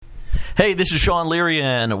Hey, this is Sean Leary,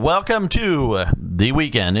 and welcome to The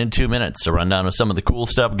Weekend in 2 minutes. A rundown of some of the cool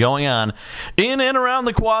stuff going on in and around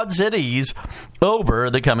the Quad Cities over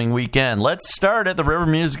the coming weekend. Let's start at the River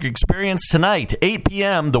Music Experience tonight, 8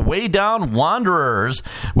 p.m., the Way Down Wanderers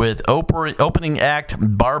with opening act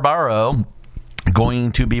Barbaro.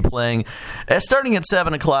 Going to be playing starting at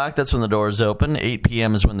 7 o'clock. That's when the doors open. 8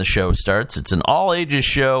 p.m. is when the show starts. It's an all-ages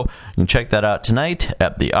show. You can check that out tonight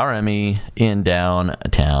at the RME in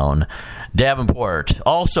downtown Davenport.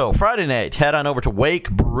 Also, Friday night, head on over to Wake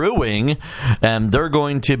Brewing, and they're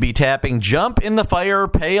going to be tapping Jump in the Fire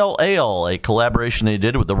Pale Ale, a collaboration they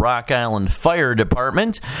did with the Rock Island Fire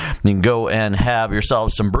Department. You can go and have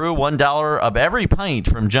yourself some brew. $1 of every pint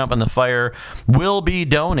from Jump in the Fire will be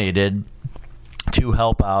donated to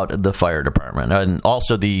help out the fire department, and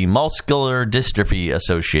also the Muscular Dystrophy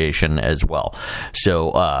Association as well.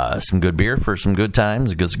 So some good beer for some good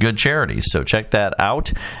times, good charities. So check that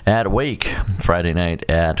out at Wake Friday night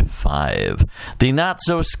at 5. The Not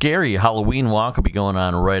So Scary Halloween Walk will be going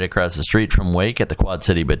on right across the street from Wake at the Quad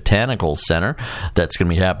City Botanical Center. That's going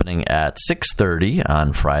to be happening at 6:30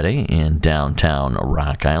 on Friday in downtown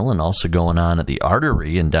Rock Island. Also going on at the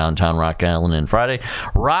Artery in downtown Rock Island on Friday.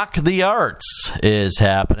 Rock the Arts is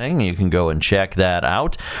happening. You can go and check that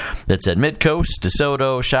out. That's at Midcoast,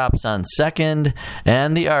 DeSoto, Shops on 2nd,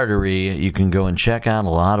 and the Artery. You can go and check out a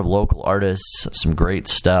lot of local artists, some great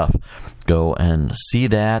stuff. Go and see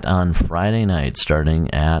that on Friday night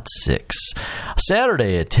starting at 6.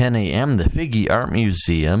 Saturday at 10 a.m., the Figge Art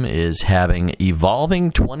Museum is having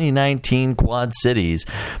Evolving 2019 Quad Cities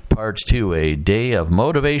Part 2, a day of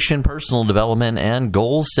motivation, personal development, and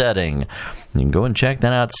goal setting. You can go and check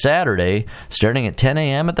that out Saturday starting at 10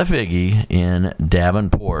 a.m. at the Figge in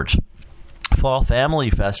Davenport. Fall Family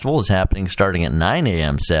Festival is happening starting at 9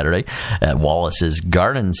 a.m. Saturday at Wallace's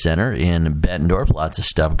Garden Center in Bettendorf. Lots of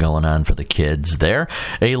stuff going on for the kids there.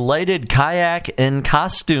 A lighted kayak and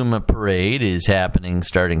costume parade is happening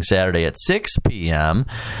starting Saturday at 6 p.m.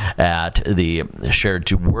 at the Shared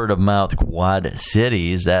to Word of Mouth Quad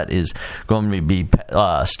Cities. That is going to be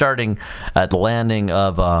starting at the landing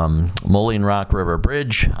of Moline Rock River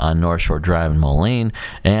Bridge on North Shore Drive in Moline,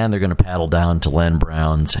 and they're going to paddle down to Len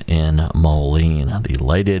Brown's in Moline. The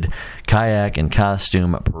lighted kayak and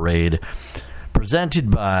costume parade presented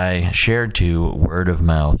by Shared to Word of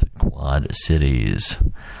Mouth Quad Cities.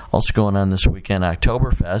 Also going on this weekend,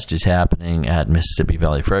 Oktoberfest is happening at Mississippi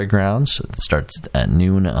Valley Fairgrounds. It starts at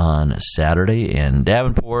noon on Saturday in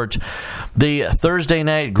Davenport. The Thursday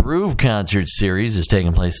night Groove Concert Series is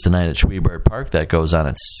taking place tonight at Schwiebert Park. That goes on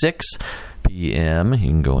at 6 p.m. You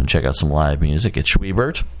can go and check out some live music at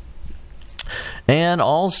Schwiebert. And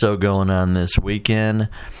also going on this weekend,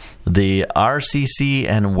 the RCC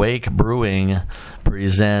and Wake Brewing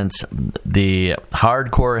presents the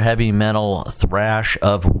hardcore heavy metal thrash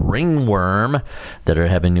of Ringworm that are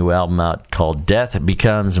having a new album out called Death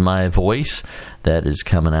Becomes My Voice. That is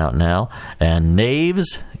coming out now. And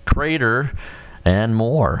Knaves, Crater, and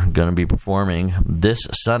more going to be performing this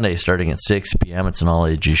Sunday starting at 6 p.m. It's an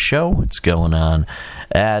all-ages show. It's going on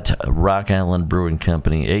at Rock Island Brewing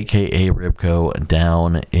Company, a.k.a. Ribco,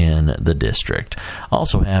 down in the district.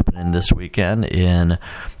 Also happening this weekend in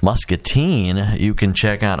Muscatine, you can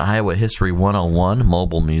check out Iowa History 101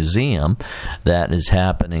 Mobile Museum. That is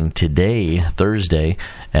happening today, Thursday,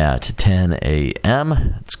 at 10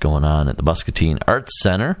 a.m. It's going on at the Muscatine Arts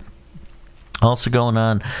Center. Also going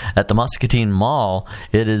on at the Muscatine Mall,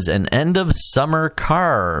 it is an end-of-summer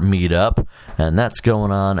car meetup, and that's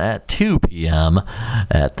going on at 2 p.m.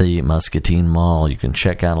 at the Muscatine Mall. You can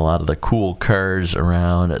check out a lot of the cool cars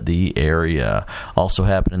around the area. Also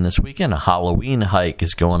happening this weekend, a Halloween hike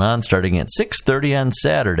is going on starting at 6:30 on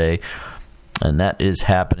Saturday, and that is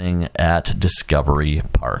happening at Discovery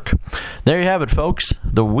Park. There you have it, folks.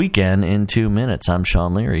 The Weekend in 2 minutes. I'm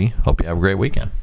Sean Leary. Hope you have a great weekend.